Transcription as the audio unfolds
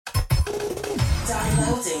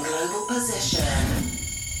Downloading global position.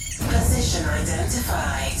 Position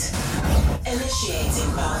identified.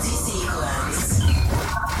 Initiating party sequence.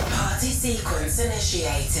 Party sequence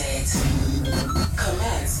initiated.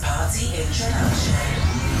 Commence party introduction.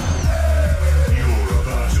 You're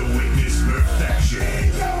about to witness perfection.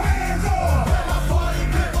 Keep your hands off! Where my party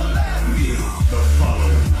people left me. The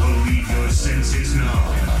following will leave your senses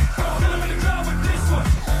numb. Gonna make a crowd with this one.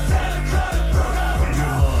 Tell the crowd to burn out. And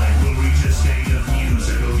your mind will reach a state of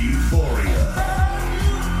musical euphoria.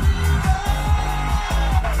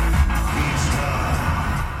 It's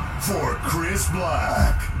time for Chris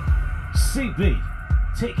Black. CB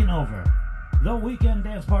taking over the weekend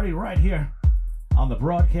dance party right here on the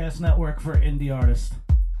Broadcast Network for Indie Artists.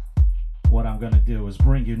 What I'm going to do is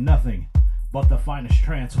bring you nothing but the finest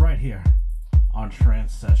trance right here on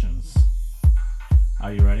Trance Sessions.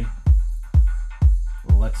 Are you ready?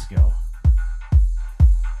 Let's go.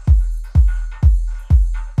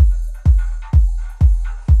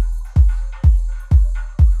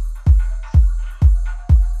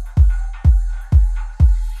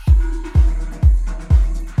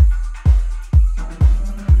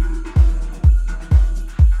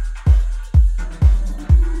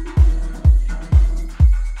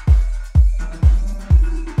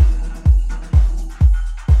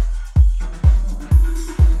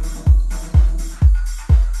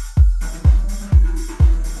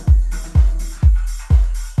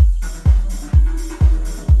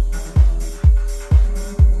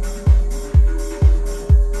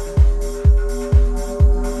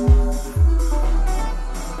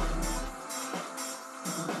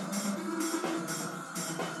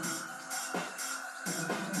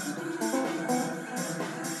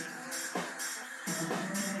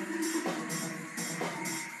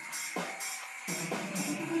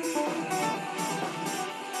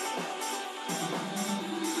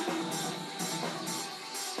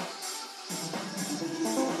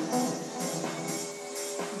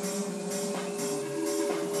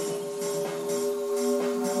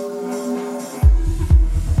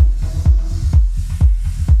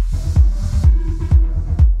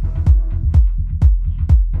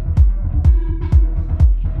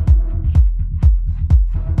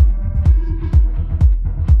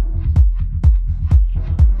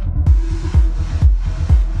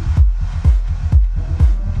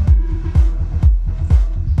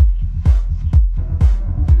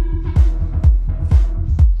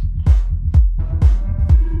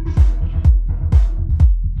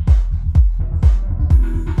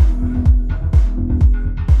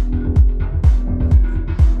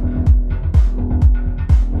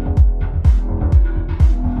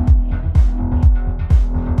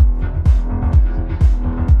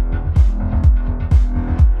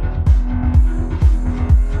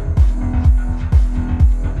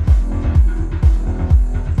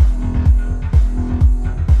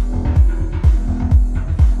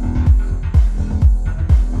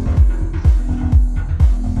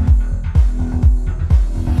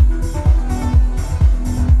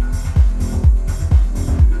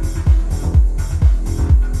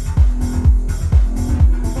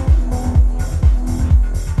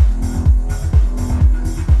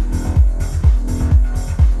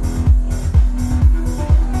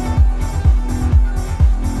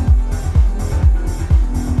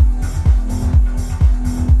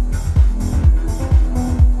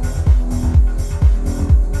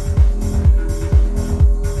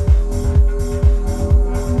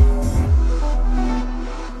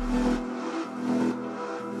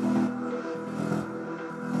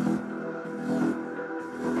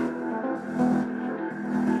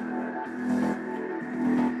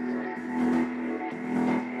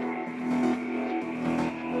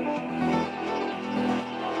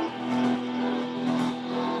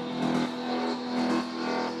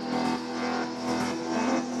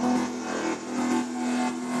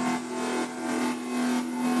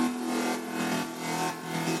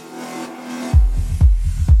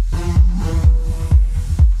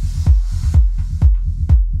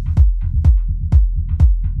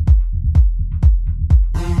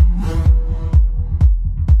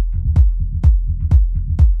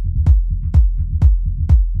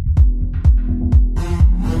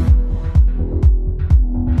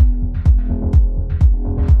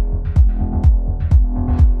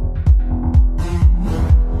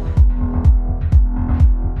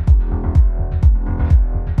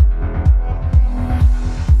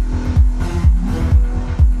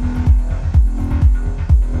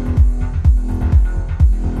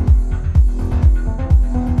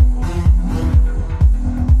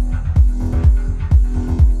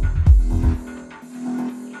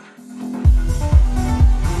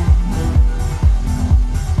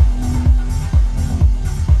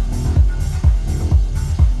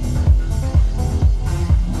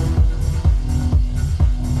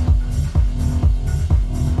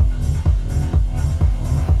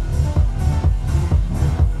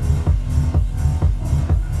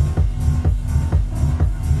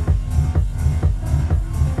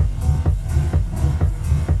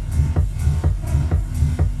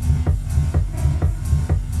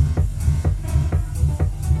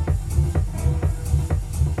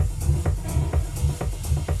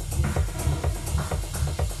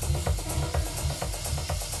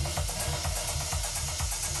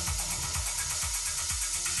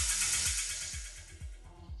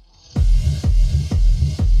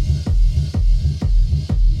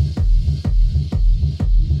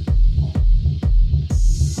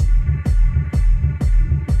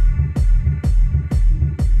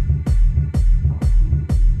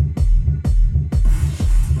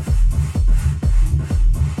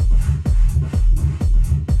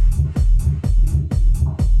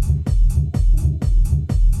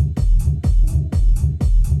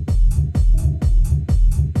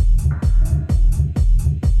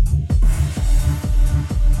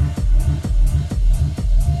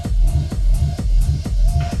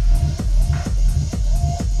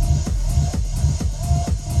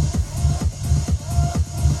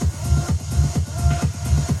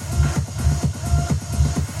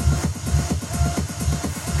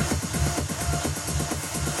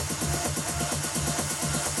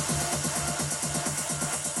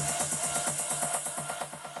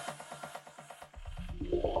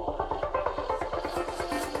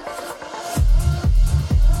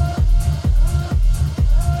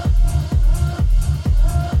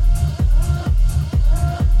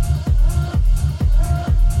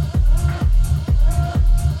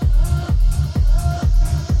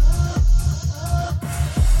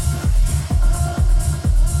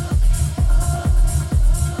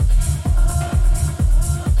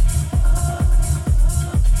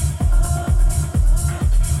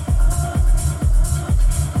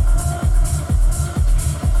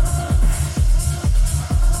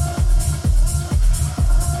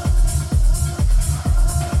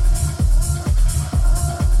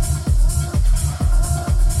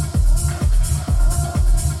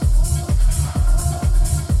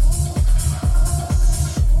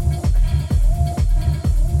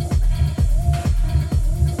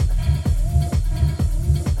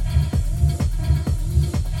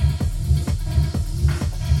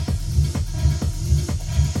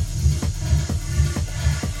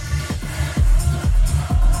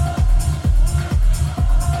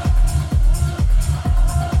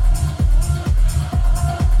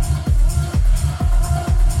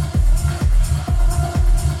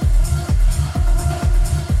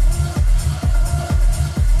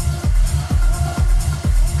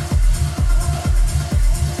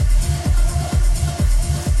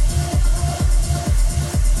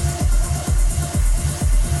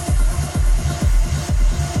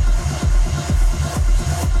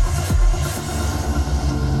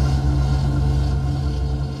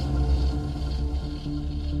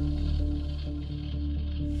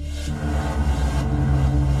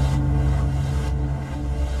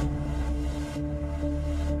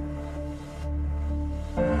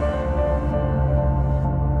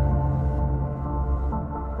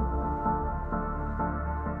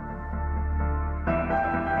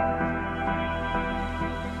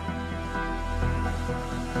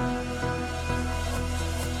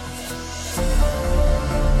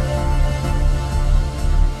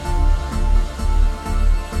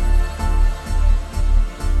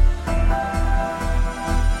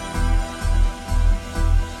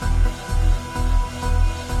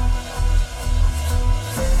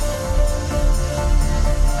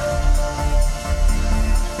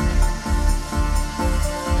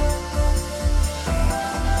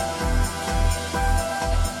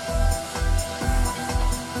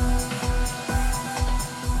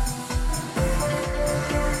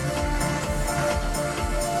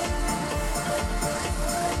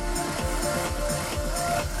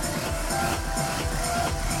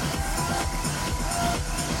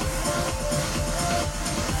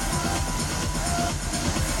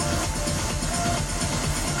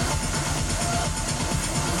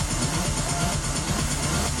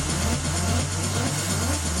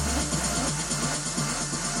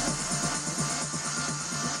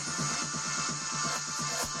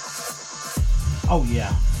 Oh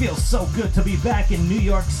yeah, feels so good to be back in New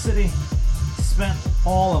York City. Spent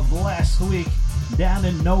all of last week down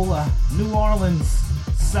in NOLA, New Orleans,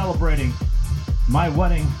 celebrating my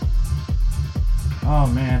wedding.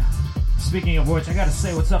 Oh man, speaking of which, I gotta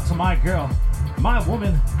say what's up to my girl, my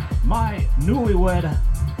woman, my newlywed,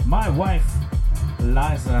 my wife,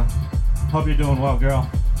 Liza. Hope you're doing well,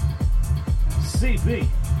 girl. CB,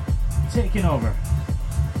 taking over,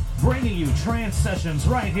 bringing you trance sessions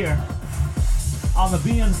right here on the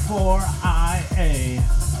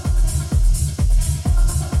BN4IA.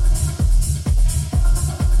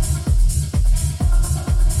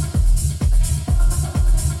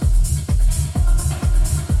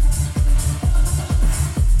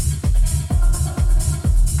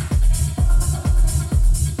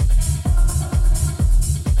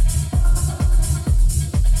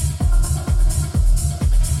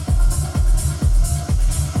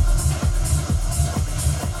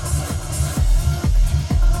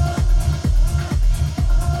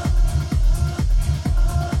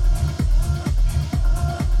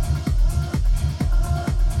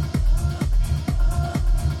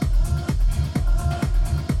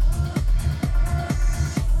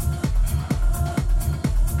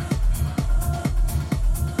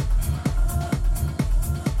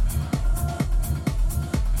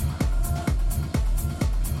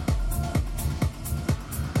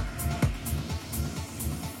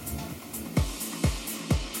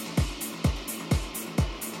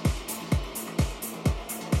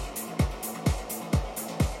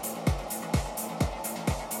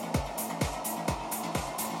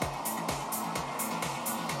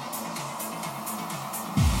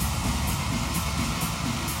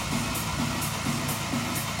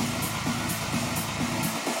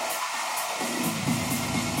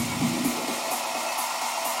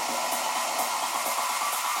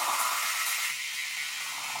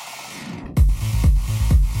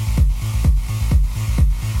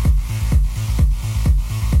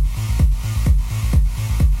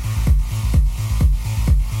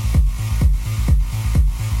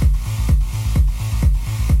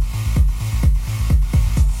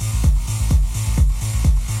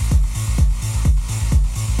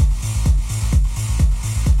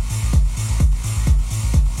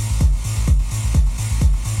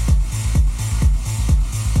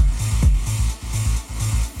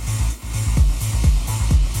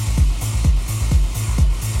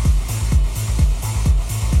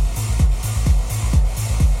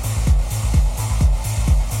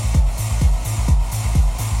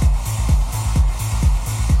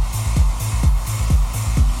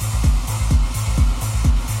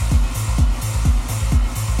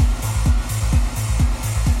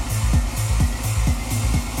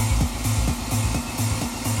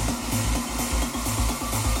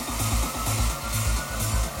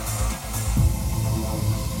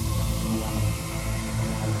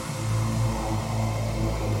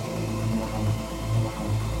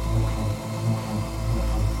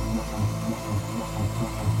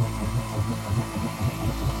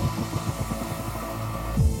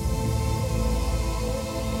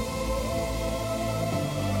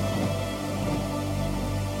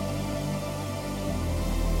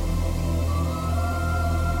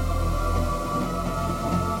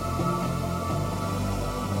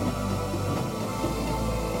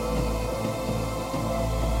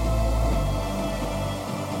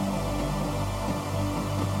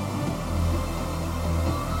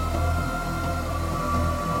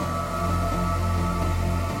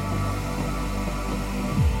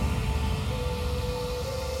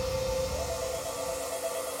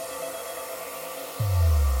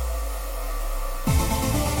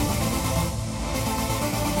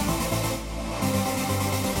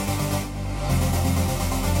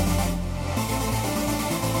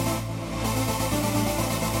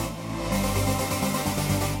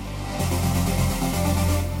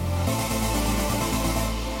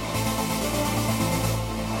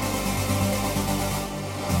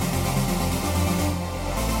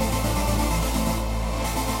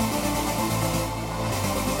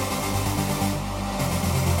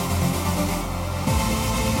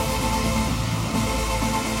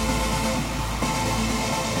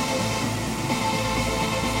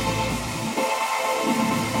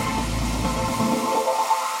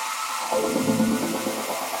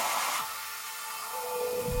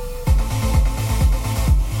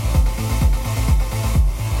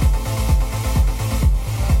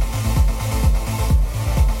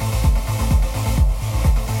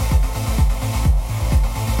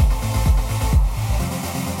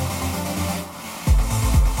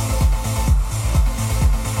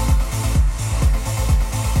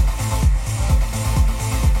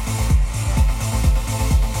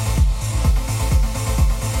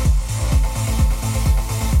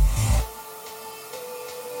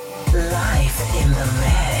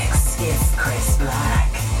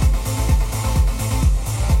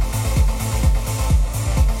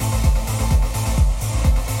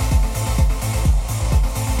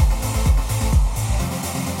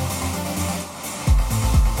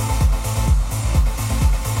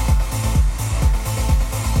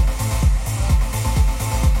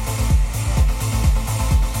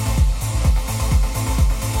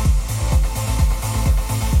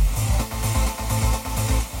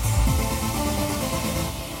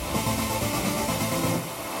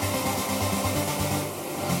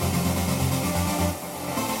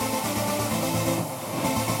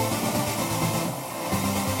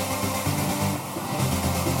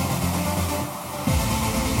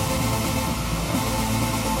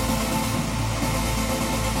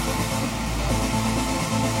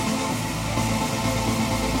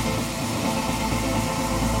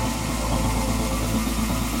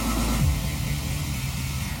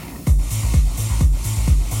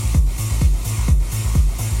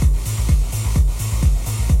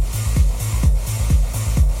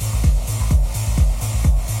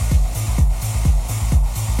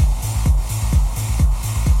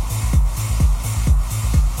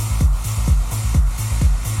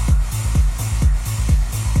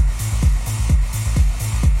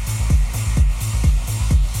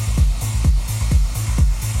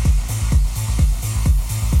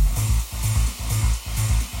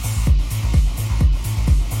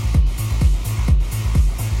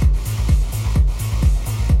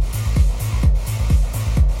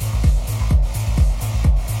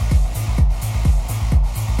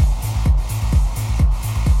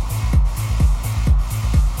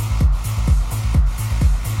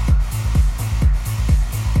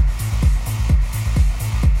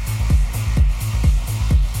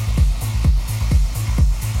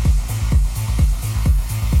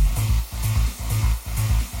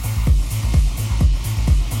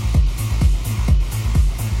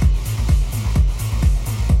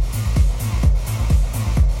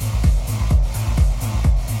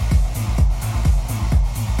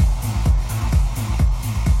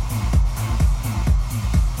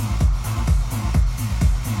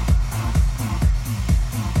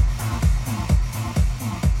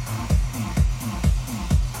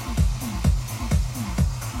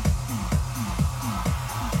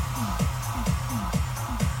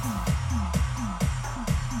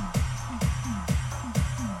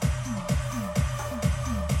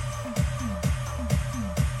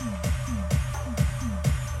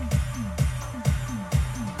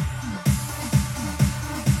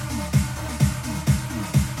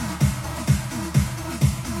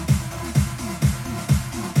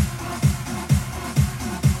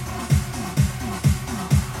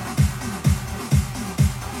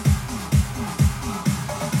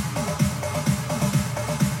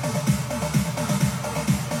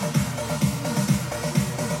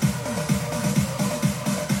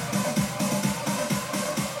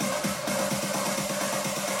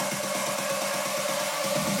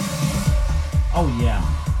 Oh yeah,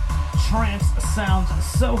 trance sounds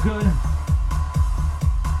so good.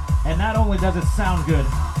 And not only does it sound good,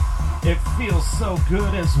 it feels so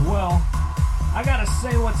good as well. I gotta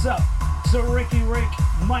say what's up to Ricky Rick,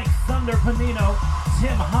 Mike Thunder Panino,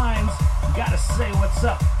 Tim Hines. Gotta say what's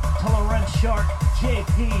up to Lorenz Shark,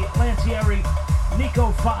 JP Lantieri, Nico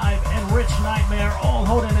 5, and Rich Nightmare, all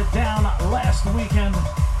holding it down last weekend.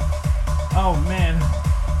 Oh man,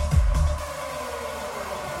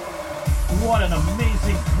 what an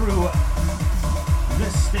amazing crew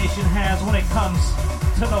this station has when it comes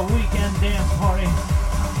to the weekend dance party.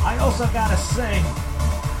 I also gotta say,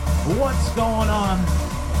 what's going on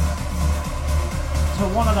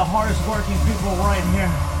to one of the hardest working people right here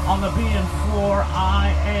on the BN floor,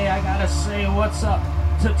 IA. I gotta say what's up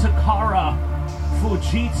to Takara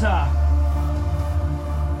Fujita.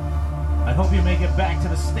 I hope you make it back to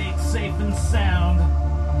the States safe and sound.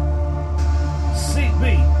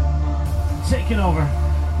 CB taking over,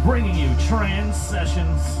 bringing you Trance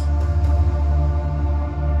Sessions.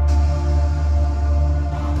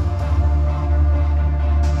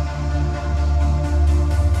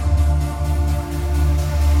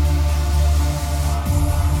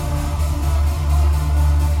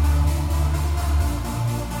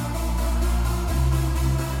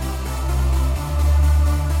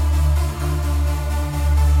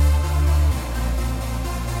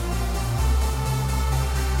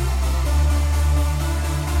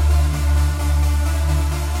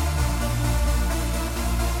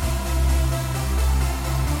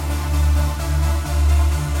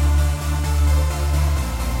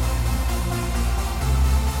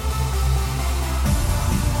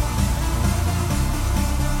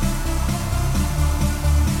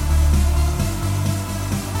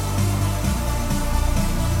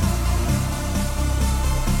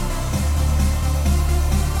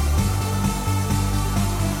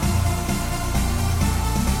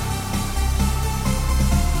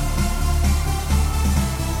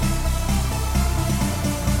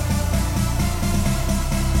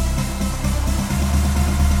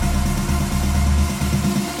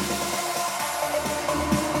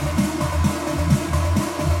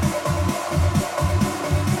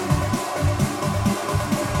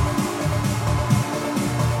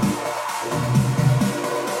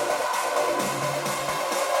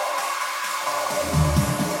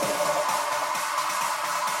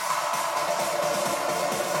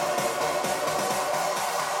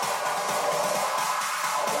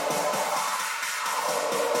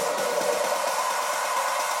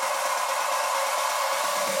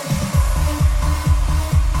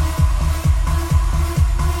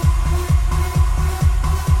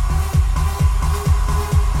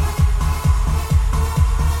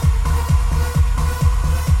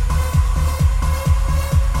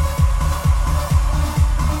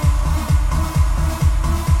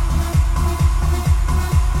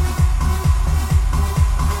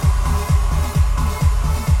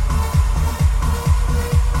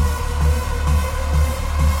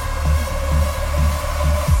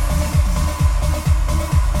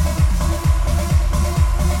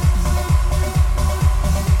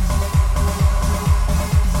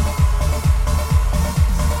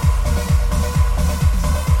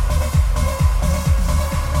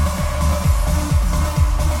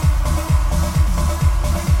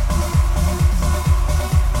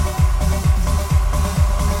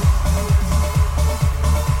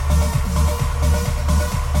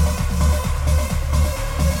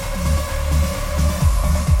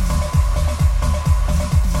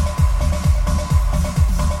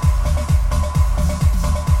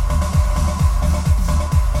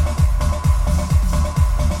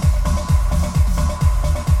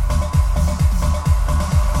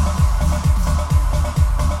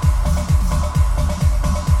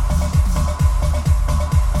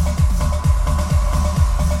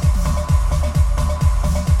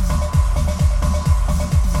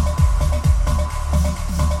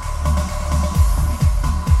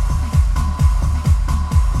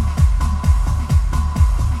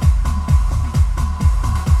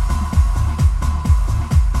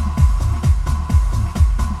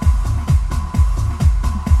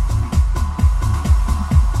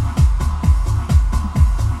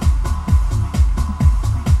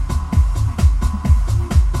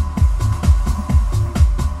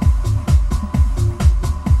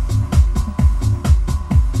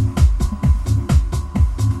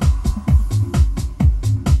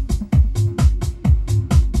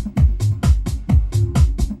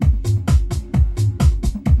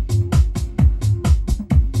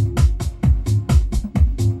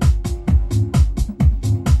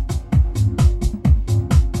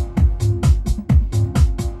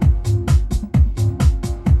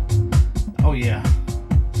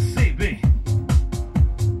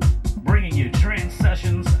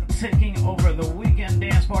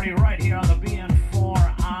 right here on the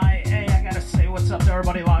BN4IA. I gotta say what's up to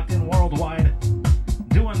everybody locked in worldwide,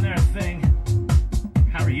 doing their thing.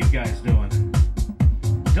 How are you guys doing?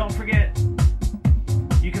 Don't forget,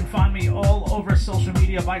 you can find me all over social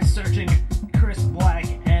media by searching Chris Black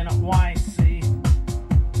NYC.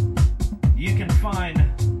 You can find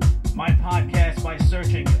my podcast by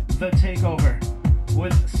searching The Takeover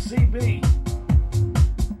with CB.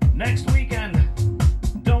 Next weekend,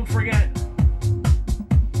 don't forget,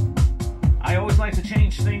 I always like to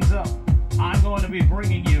change things up. I'm going to be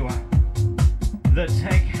bringing you the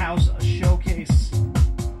Tech House Showcase.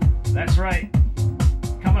 That's right,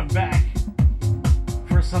 coming back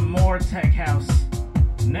for some more Tech House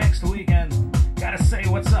next weekend. Gotta say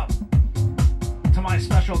what's up to my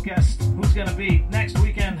special guest who's gonna be next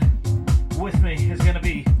weekend with me is gonna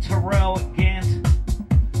be Terrell Gant,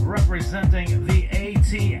 representing the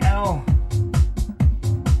ATL.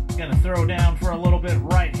 Gonna throw down for a little bit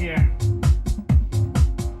right here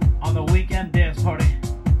on the weekend dance party.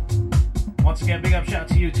 Once again, big up shout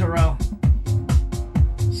to you, Terrell.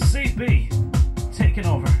 CB taking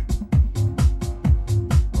over.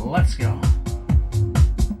 Let's go.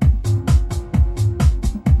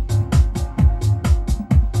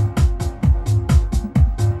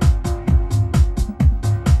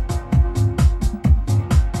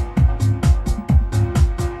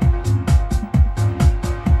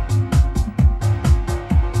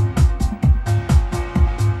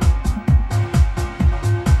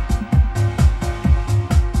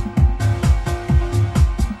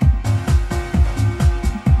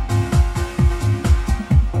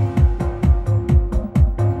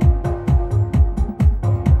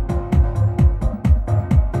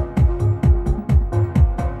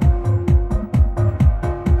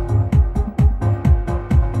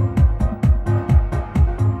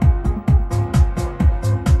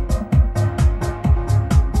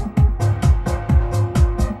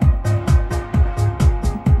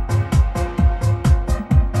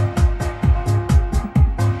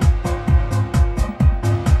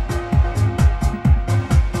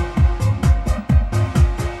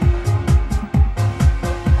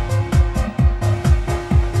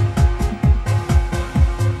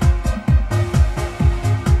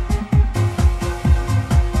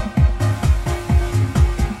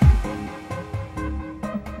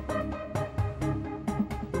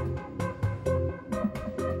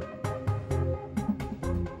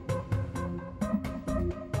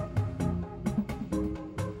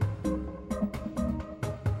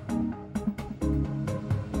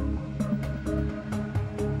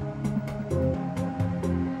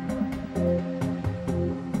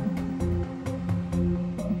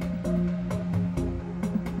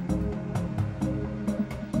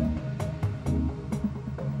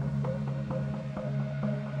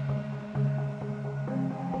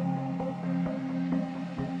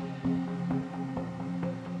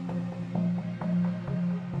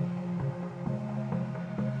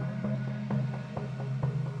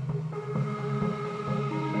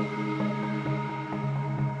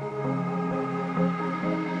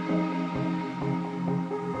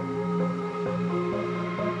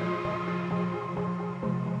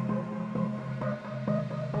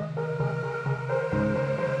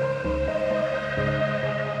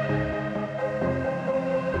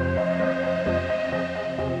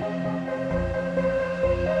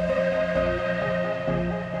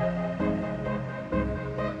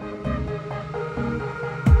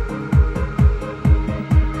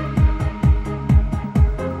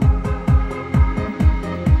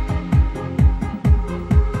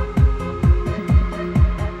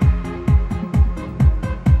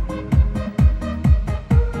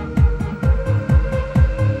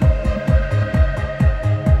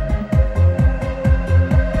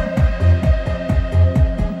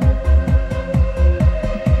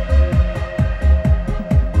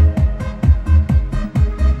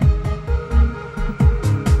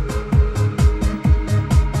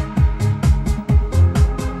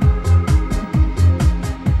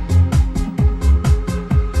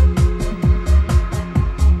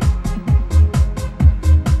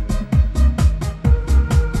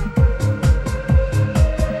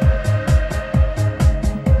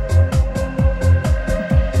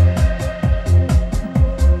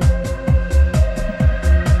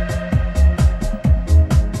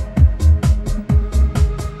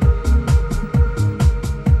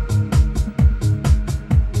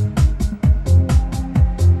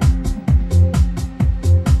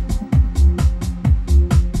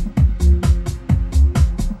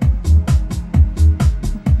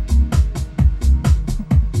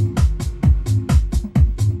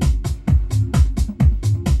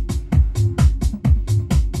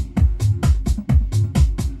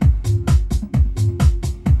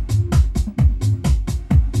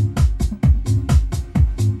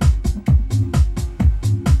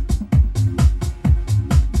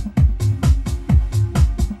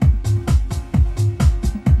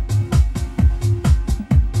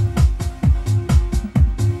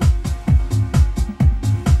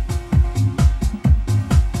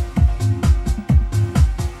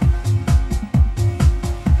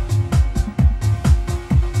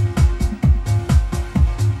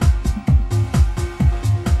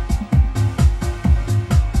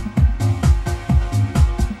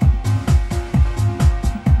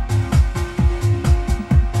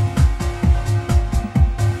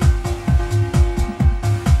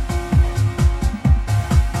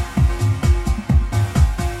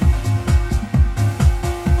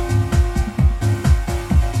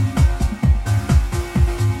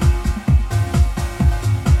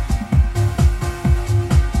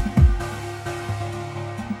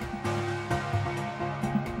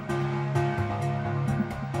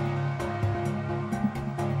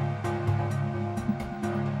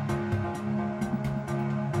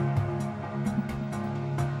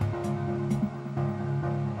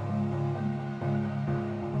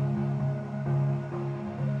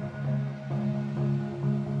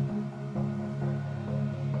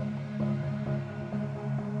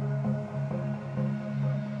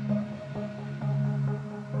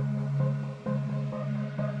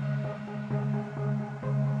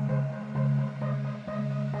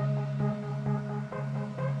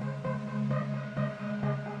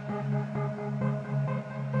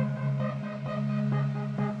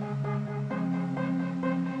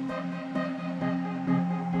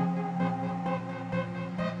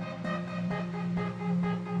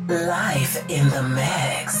 Live in the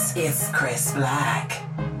mix, it's Chris Black.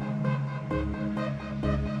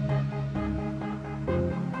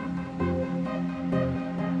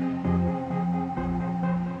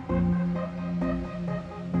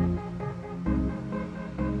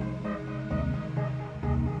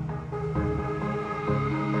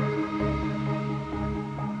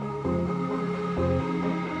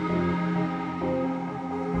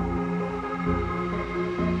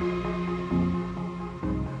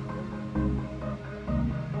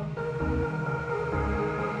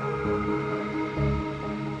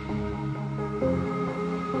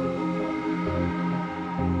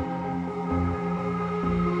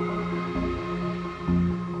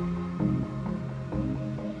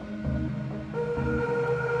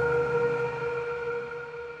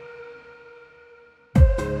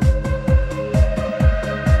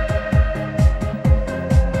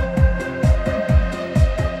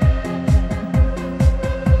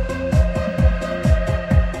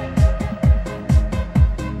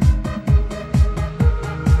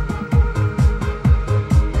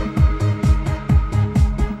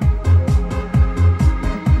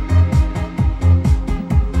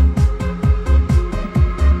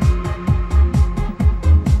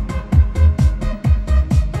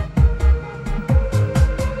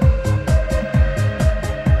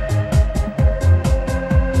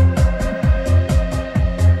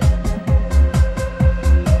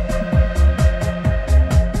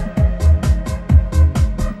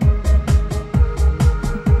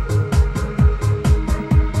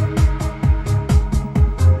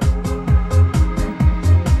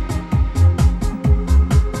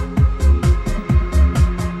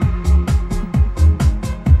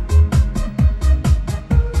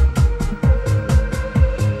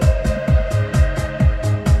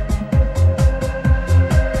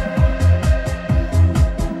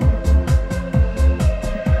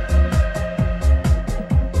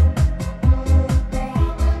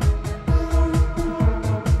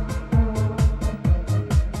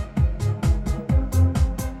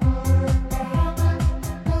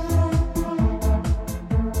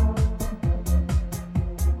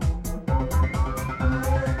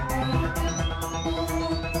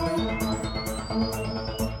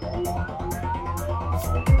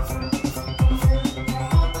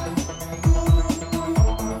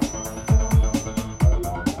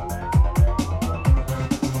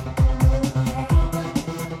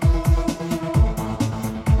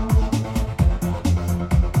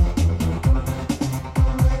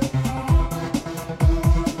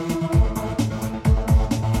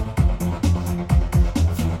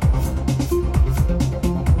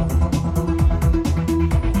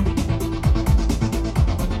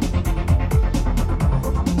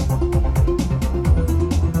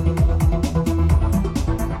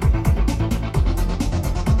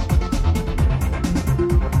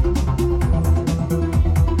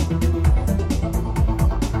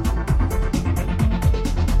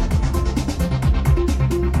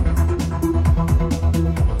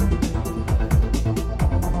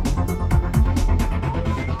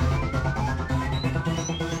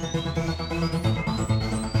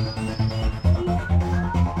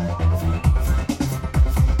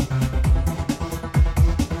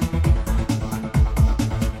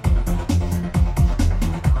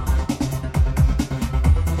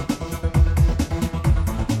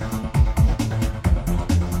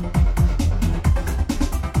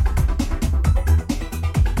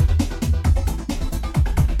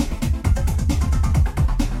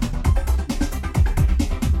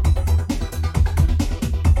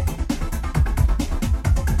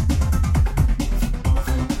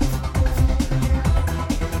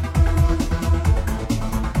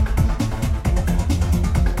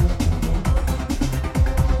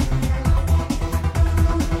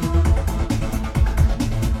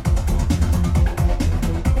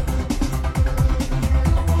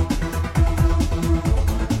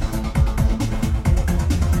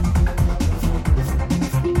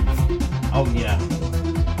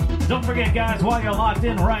 Don't forget, guys, while you're locked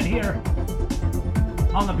in right here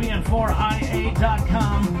on the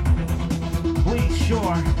BN4IA.com,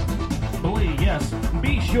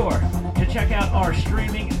 be sure to check out our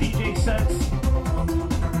streaming DJ sets.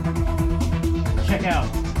 Check out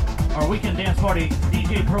our Weekend Dance Party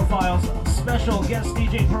DJ profiles, special guest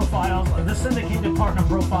DJ profiles, the syndicated partner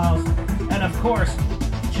profiles, and of course,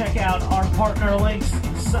 check out our partner links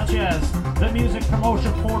such as the music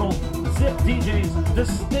promotion portal, Zip DJs,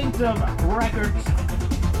 Distinctive Records,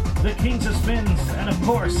 the Kings of Spins, and of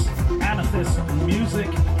course, Amethyst Music.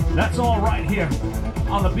 That's all right here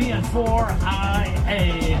on the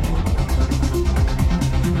BN4IA.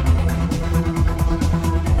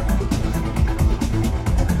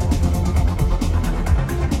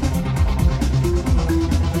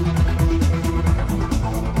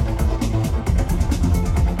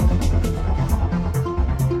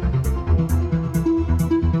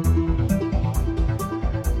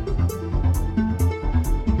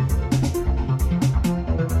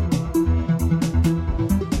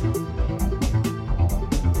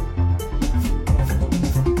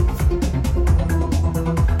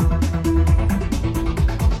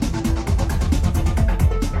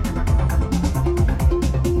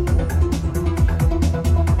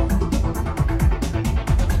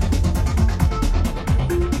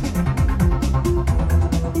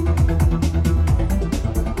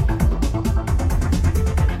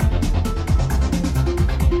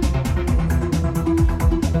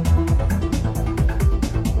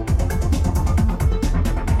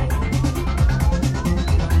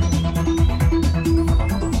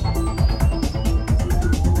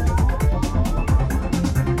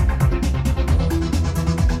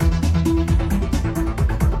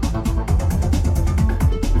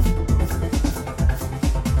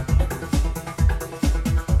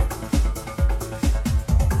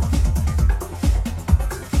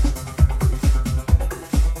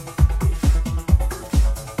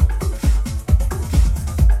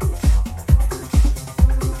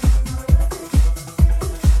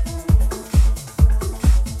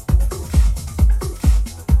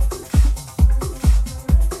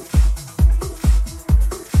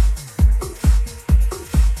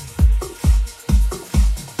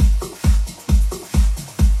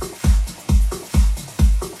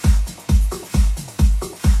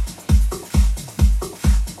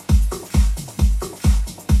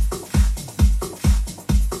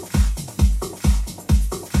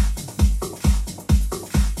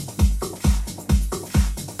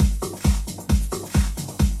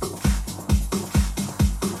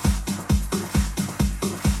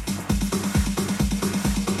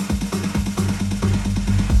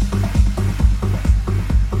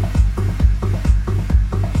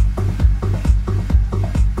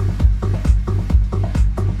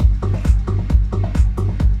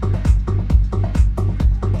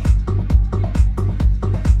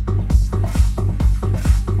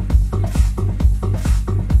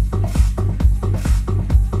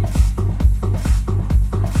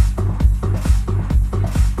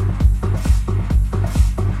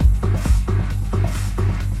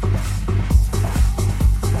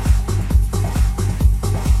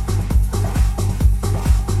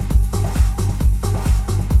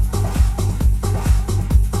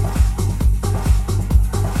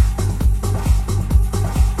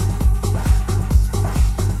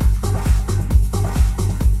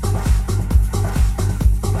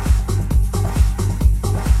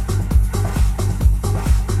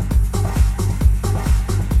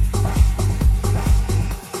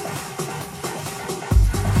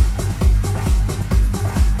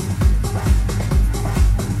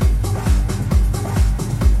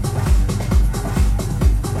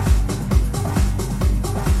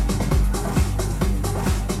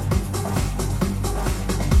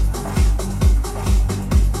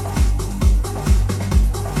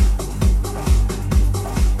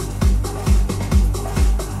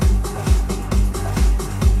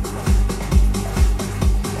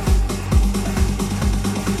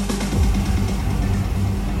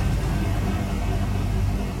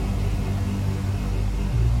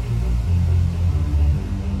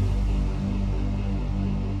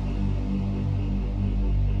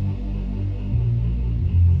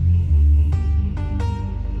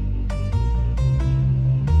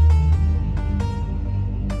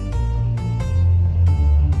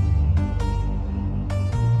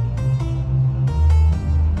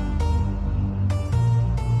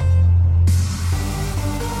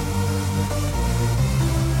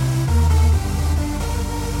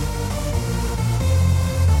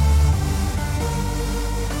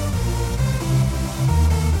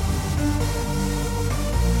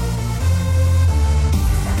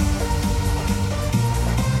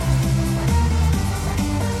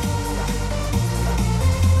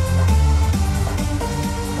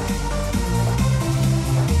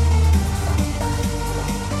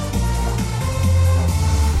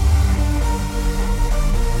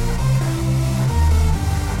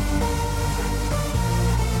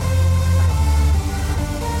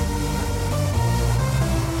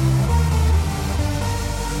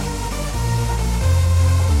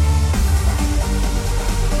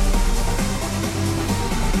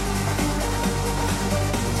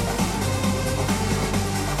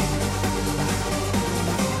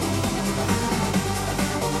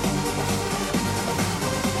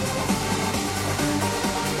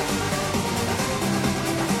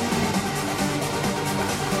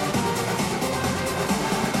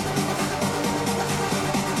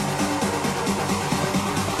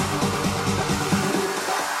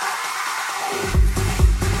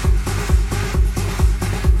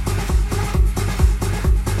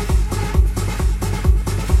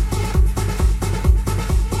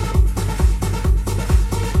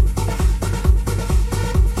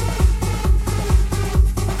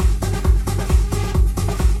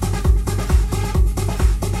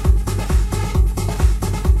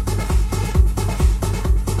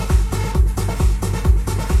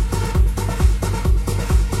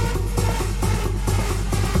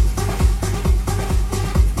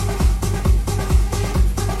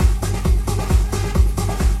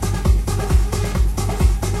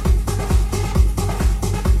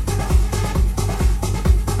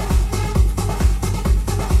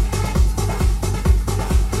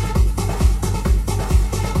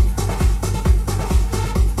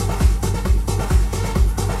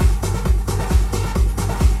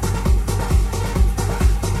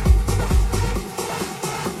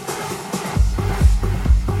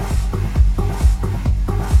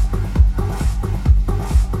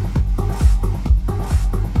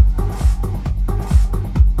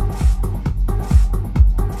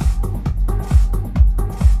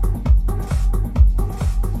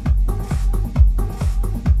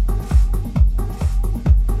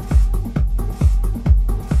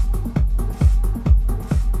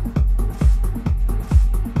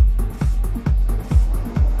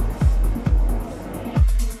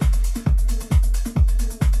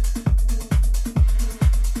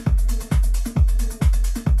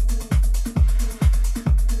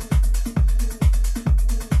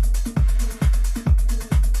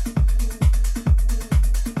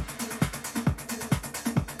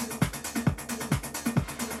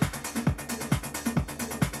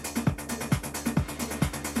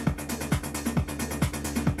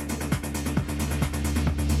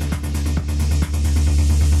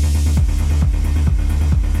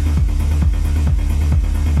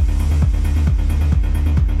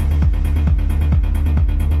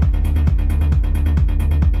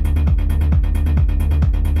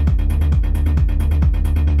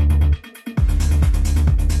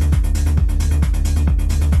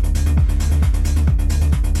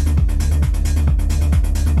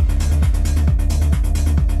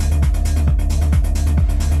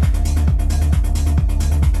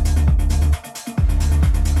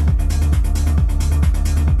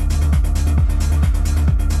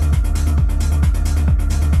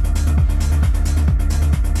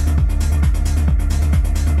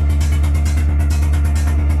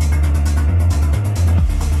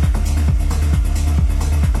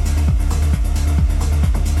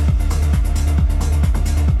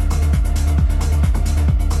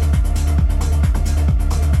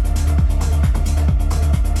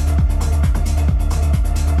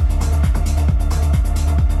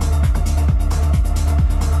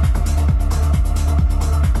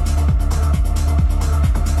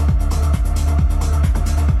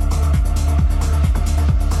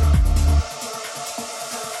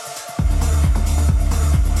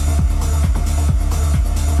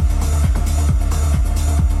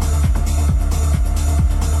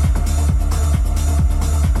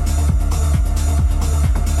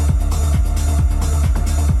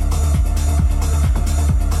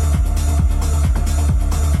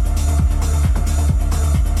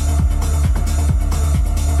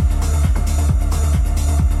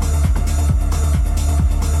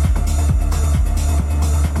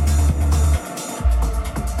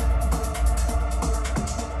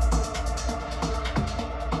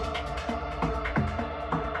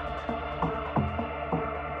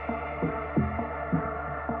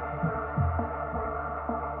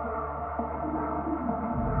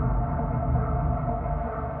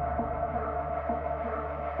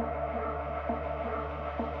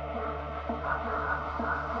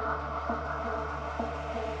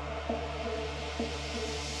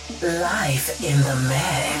 Live in the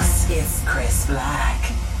mix, it's Chris Black.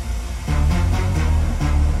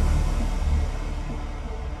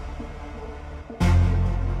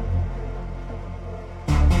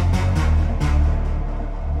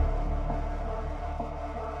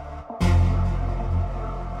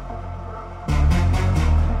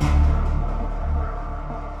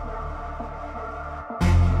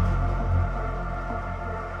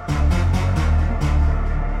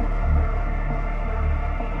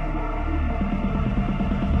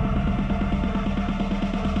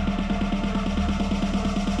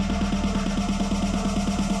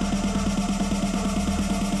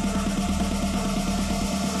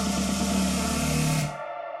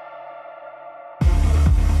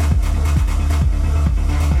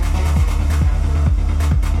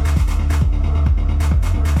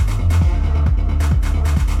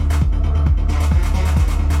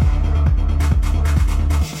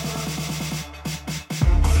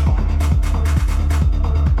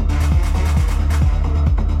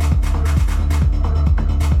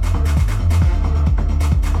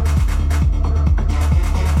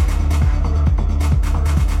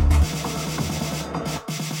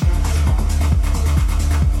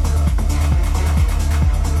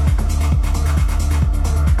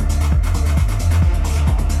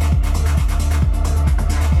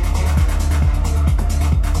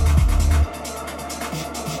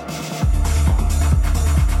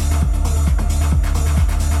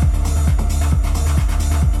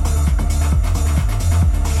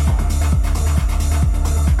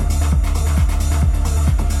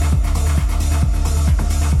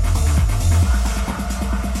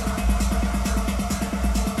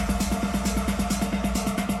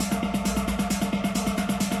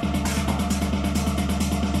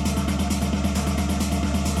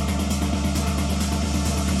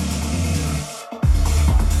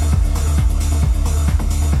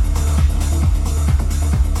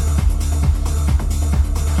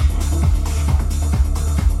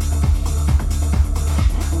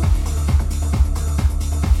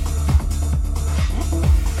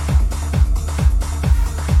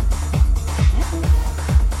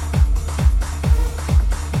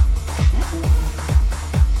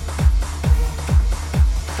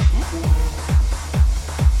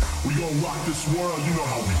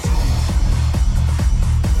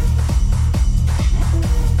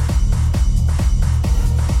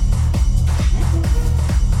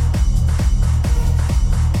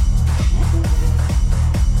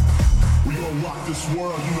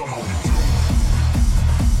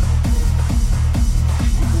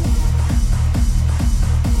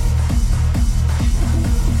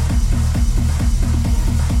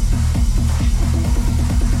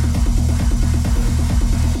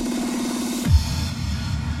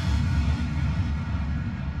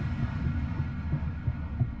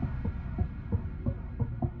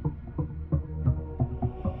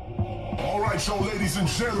 So, ladies and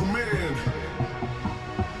gentlemen,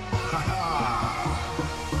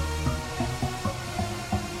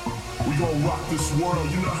 we gon' rock this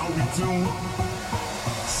world, you know how we do.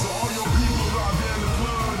 So all your people out there in the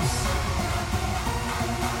clubs,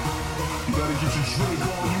 you better get your drink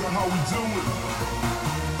on, you know how we do it.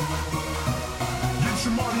 Get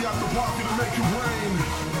your money out the pocket and make it rain,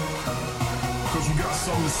 cause we got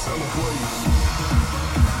something to celebrate.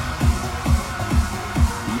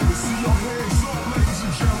 Your hands up, ladies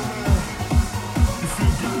and gentlemen. You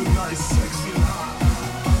feel good, nice, sexy, and hot.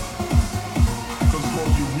 Cause it's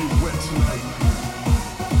gonna get real wet tonight.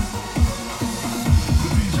 The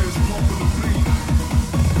DJ's pumping the beat.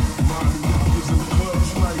 Miami rockers in the club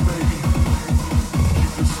tonight, baby.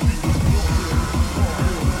 Keep the speakers pumping,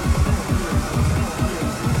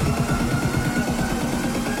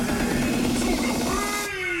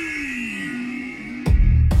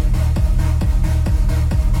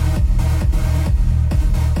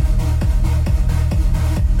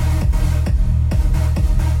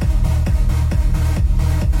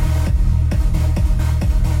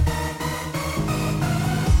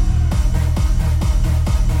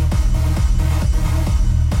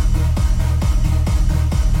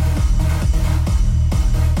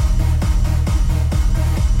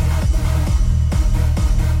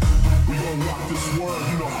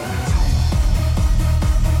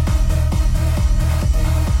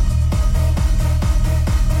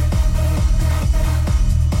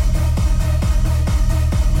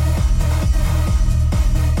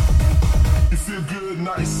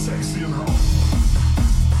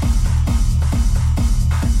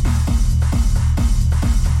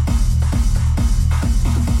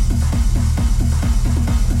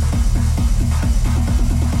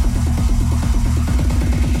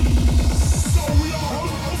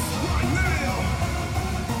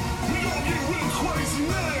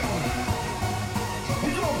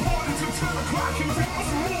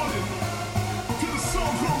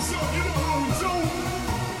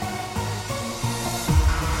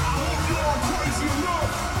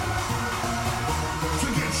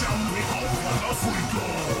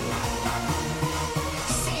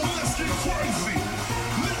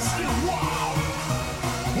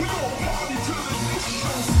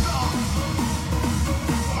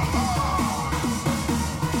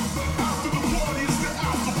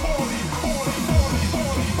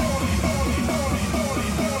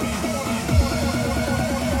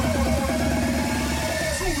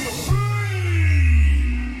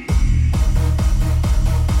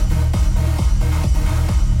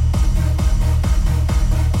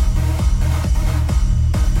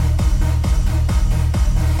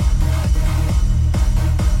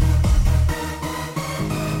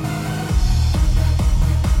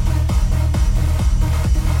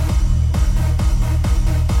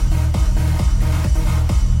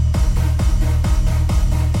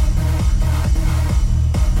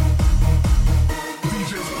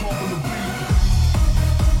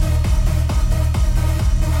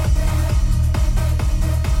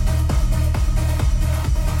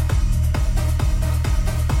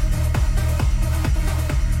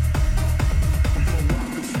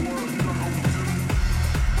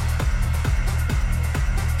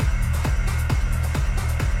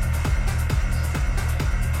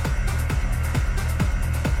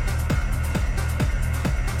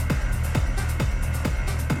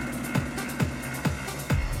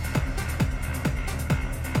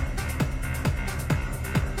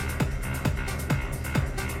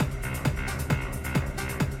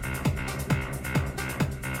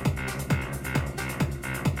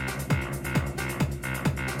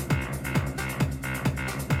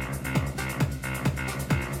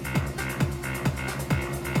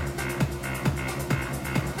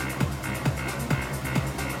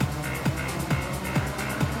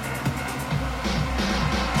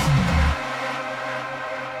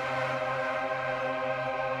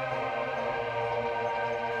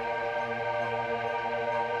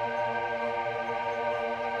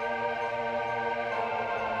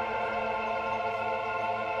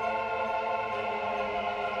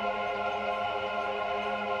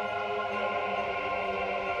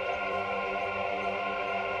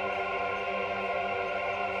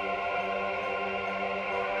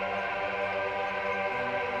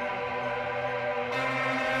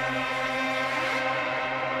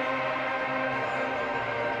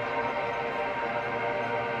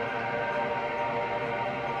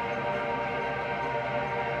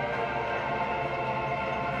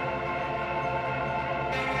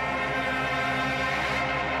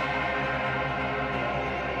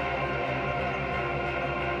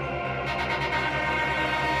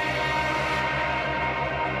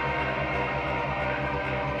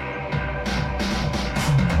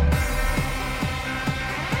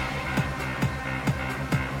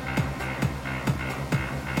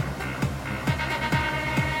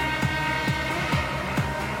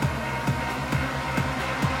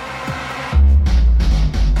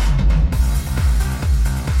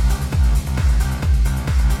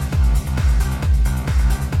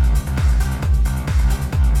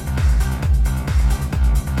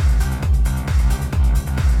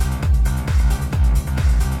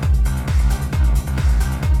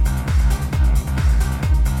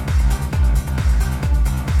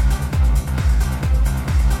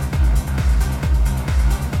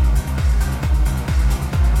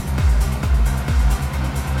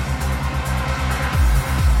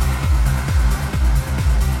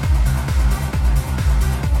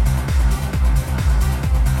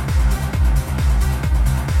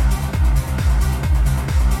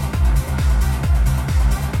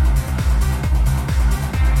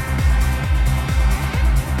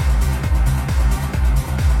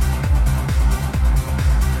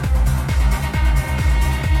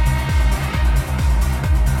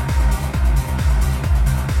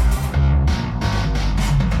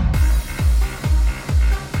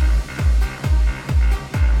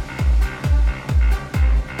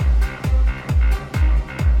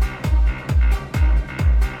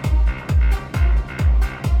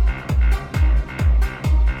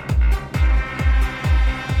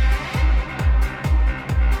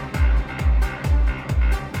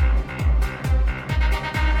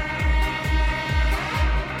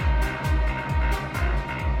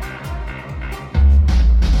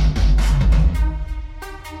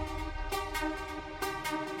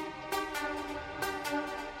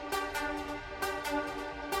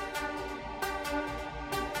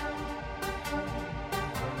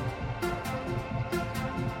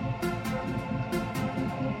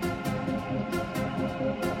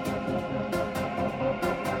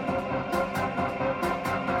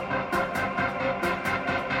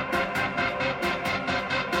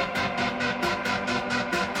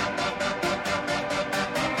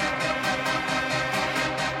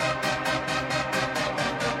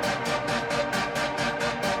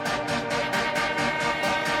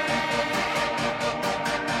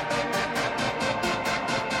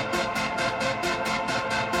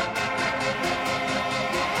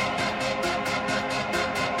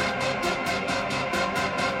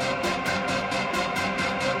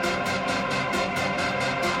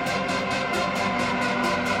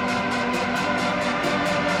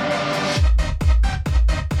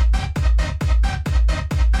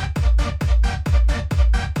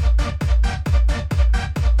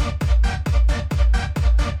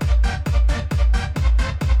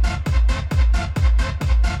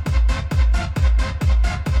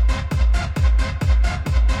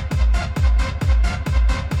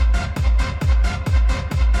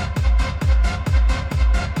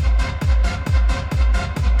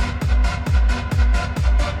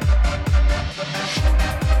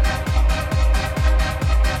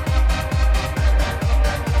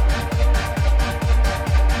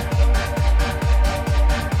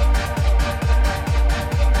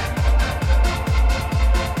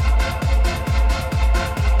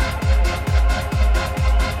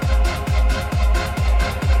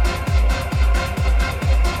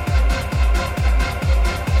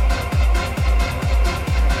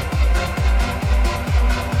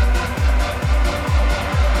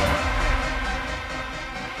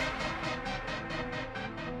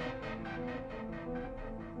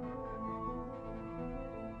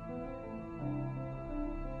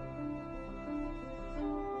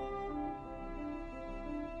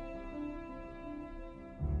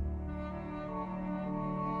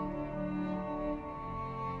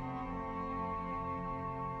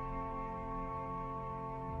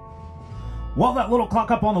 Well, that little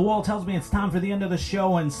clock up on the wall tells me it's time for the end of the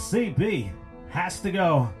show, and CB has to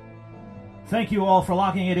go. Thank you all for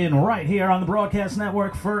locking it in right here on the Broadcast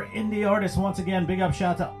Network for Indie Artists. Once again, big up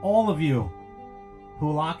shout to all of you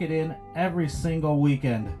who lock it in every single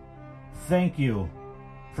weekend. Thank you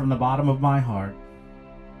from the bottom of my heart.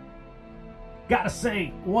 Gotta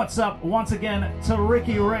say what's up once again to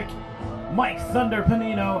Ricky Rick, Mike Thunder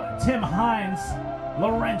Panino, Tim Hines,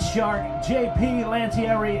 Laurent Shark, JP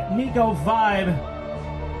Lantieri, Nico Vibe,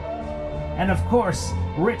 and of course,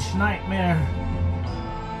 Rich Nightmare.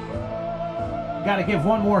 Gotta give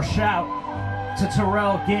one more shout to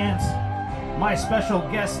Terrell Gant, my special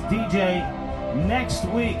guest DJ next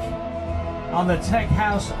week on the Tech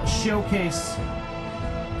House Showcase.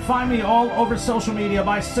 Find me all over social media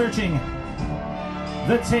by searching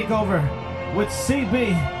The Takeover with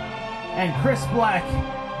CB and Chris Black,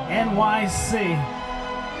 NYC.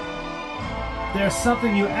 If there's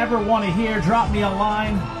something you ever want to hear, drop me a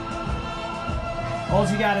line. All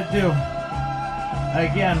you gotta do,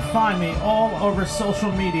 again, find me all over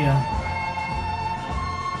social media.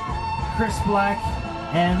 Chris Black,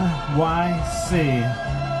 NYC.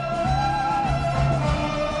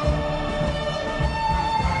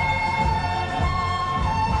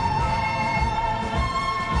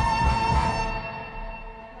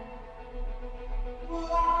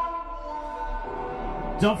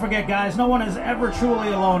 Don't forget, guys, no one is ever truly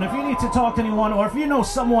alone. If you need to talk to anyone, or if you know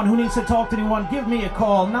someone who needs to talk to anyone, give me a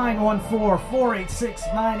call,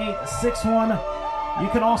 914-486-9861. You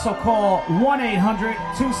can also call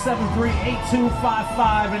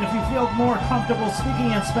 1-800-273-8255. And if you feel more comfortable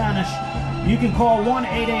speaking in Spanish, you can call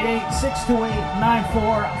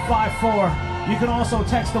 1-888-628-9454. You can also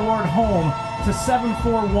text the word HOME to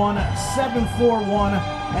 741-741.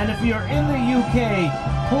 And if you're in the UK,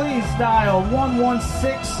 please dial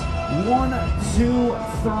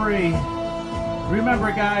 116-123.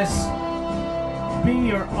 Remember, guys, be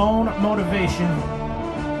your own motivation.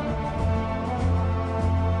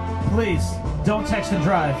 Please, don't text and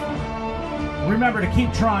drive. Remember to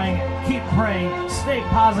keep trying, keep praying, stay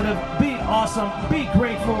positive, be awesome, be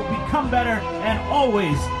grateful, become better, and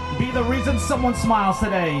always be the reason someone smiles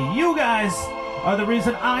today. You guys are the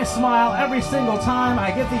reason I smile every single time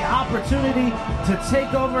I get the opportunity to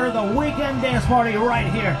take over the weekend dance party right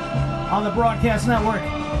here on the Broadcast Network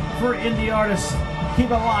for Indie Artists.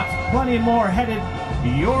 Keep it locked. Plenty more headed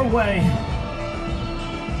your way.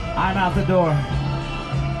 I'm out the door.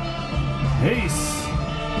 Peace.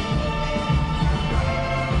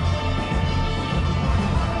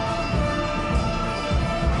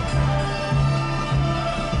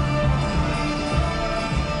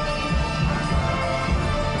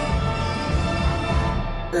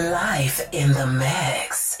 Live in the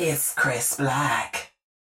mix. It's Chris Black.